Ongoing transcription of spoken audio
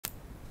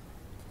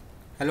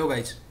Hello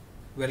guys,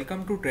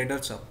 welcome to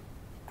Traders Hub.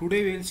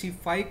 Today we will see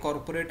 5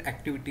 corporate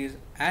activities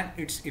and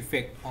its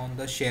effect on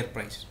the share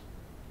price.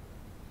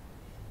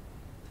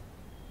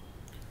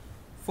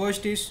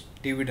 First is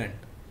dividend.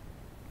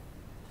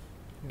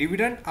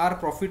 Dividend are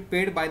profit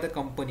paid by the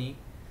company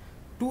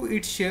to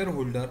its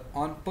shareholder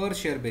on per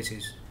share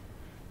basis.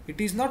 It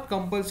is not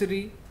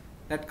compulsory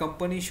that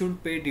company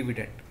should pay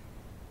dividend.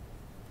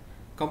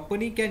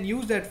 Company can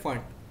use that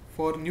fund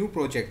for new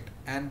project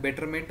and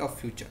betterment of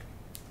future.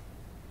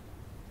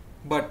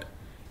 But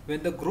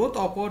when the growth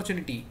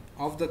opportunity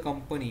of the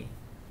company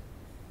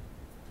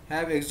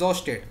have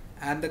exhausted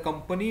and the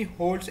company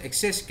holds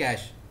excess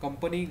cash,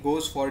 company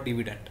goes for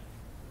dividend.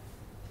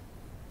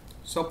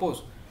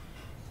 Suppose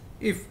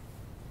if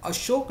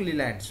Ashok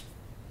Leyland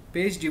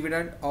pays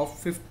dividend of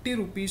 50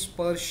 rupees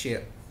per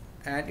share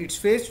and its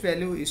face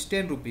value is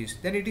 10 rupees,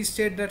 then it is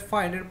said that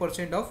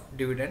 500% of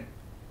dividend.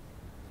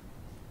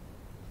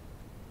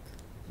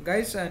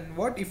 Guys, and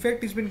what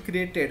effect has been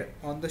created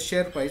on the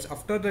share price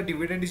after the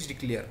dividend is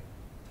declared?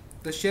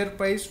 The share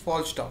price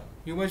falls down.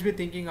 You must be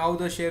thinking how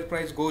the share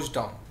price goes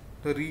down.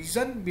 The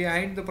reason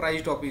behind the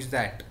price drop is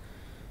that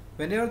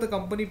whenever the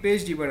company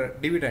pays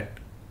dividend,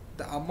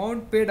 the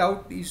amount paid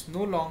out is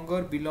no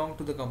longer belong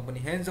to the company,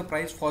 hence the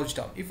price falls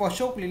down. If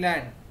Ashok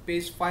Leyland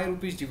pays 5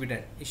 rupees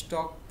dividend, its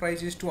stock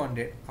price is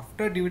 200.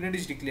 After dividend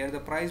is declared, the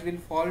price will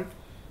fall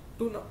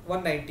to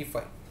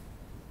 195.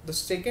 The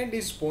second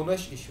is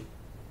bonus issue.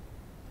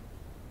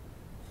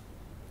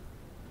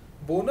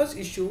 Bonus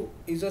issue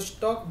is a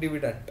stock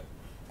dividend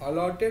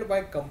allotted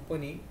by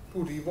company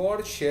to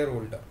reward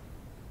shareholder.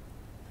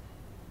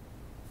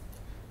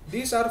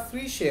 These are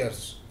free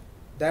shares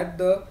that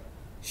the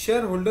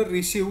shareholder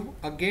receive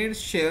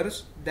against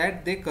shares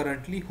that they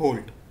currently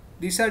hold.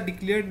 These are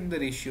declared in the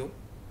ratio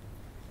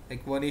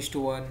like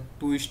 1:1,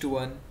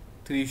 2:1,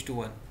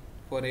 3:1.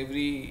 For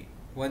every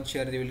one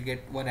share they will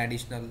get one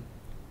additional.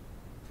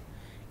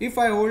 If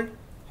I hold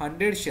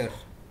 100 shares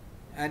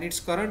and its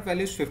current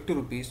value is 50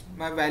 rupees,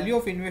 my value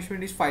of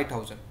investment is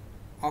 5,000.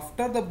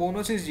 After the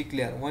bonus is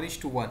declared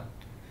 1:1,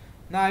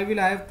 now I will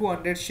have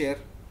 200 share,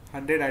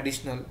 100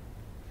 additional,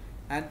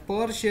 and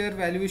per share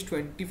value is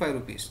 25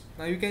 rupees.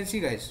 Now you can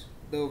see guys,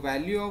 the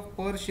value of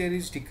per share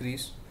is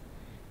decreased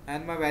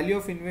and my value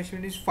of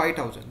investment is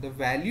 5,000. The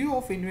value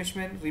of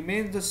investment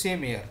remains the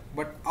same here,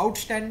 but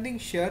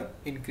outstanding share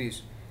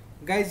increase.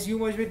 Guys,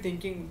 you must be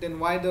thinking then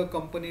why the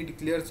company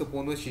declares a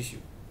bonus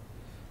issue.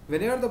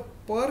 Whenever the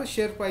per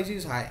share price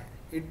is high,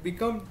 it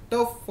becomes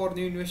tough for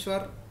new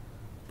investor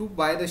to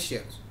buy the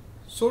shares.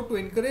 So to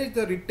encourage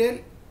the retail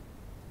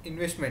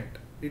investment,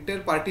 retail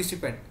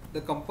participant,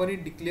 the company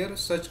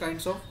declares such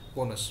kinds of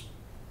bonus.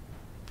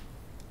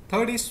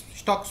 Third is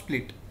stock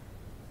split.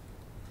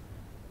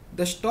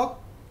 The stock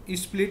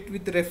is split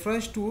with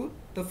reference to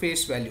the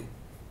face value.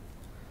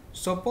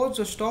 Suppose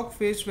the stock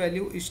face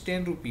value is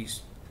 10 rupees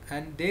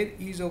and there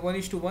is a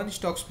 1:1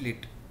 stock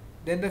split,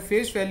 then the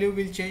face value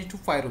will change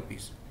to 5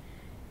 rupees.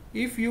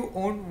 If you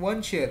own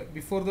one share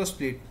before the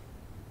split,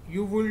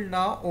 you will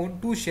now own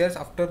 2 shares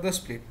after the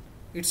split.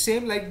 It's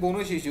same like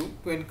bonus issue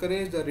to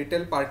encourage the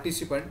retail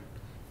participant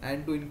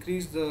and to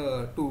increase the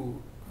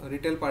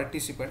retail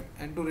participant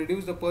and to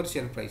reduce the per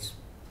share price.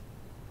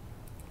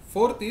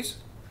 Fourth is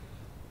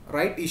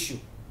right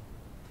issue.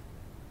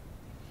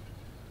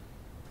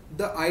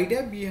 The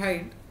idea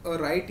behind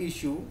a right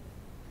issue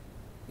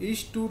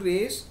is to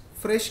raise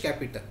fresh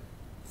capital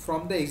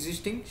from the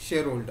existing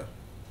shareholder.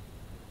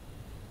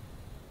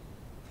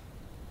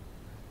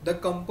 The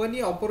company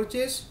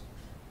approaches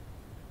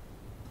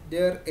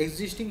their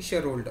existing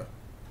shareholder.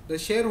 The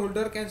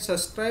shareholder can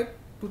subscribe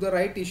to the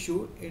right issue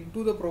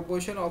into the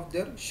proportion of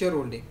their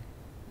shareholding,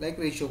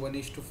 like ratio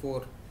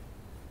 1:4.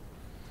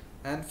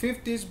 And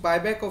fifth is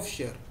buyback of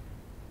share.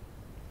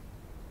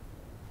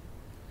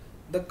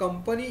 The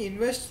company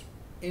invests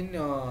in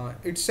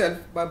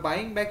itself by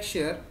buying back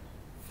share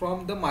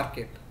from the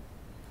market.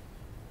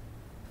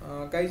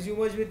 Guys, you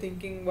must be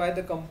thinking why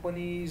the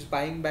company is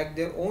buying back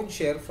their own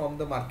share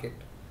from the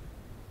market.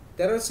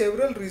 There are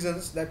several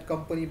reasons that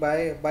company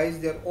buys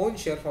their own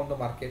share from the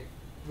market.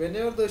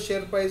 Whenever the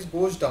share price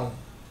goes down,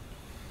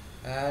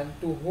 and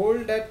to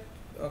hold that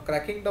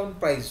cracking down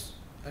price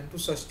and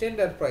to sustain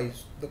that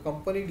price, the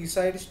company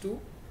decides to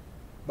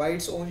buy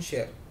its own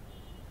share.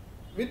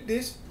 With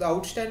this, the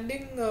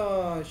outstanding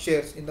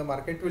shares in the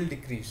market will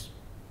decrease.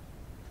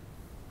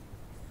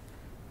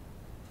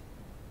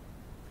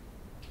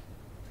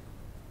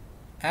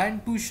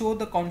 And to show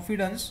the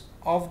confidence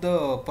of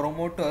the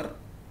promoter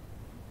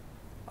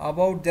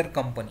about their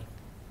company.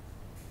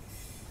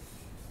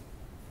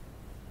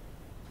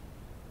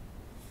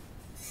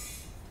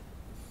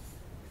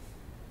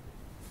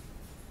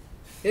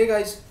 Hey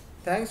guys,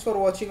 thanks for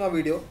watching our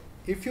video.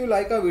 If you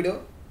like our video,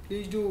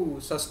 please do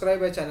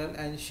subscribe our channel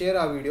and share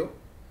our video.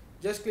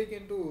 Just click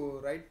into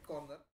right corner.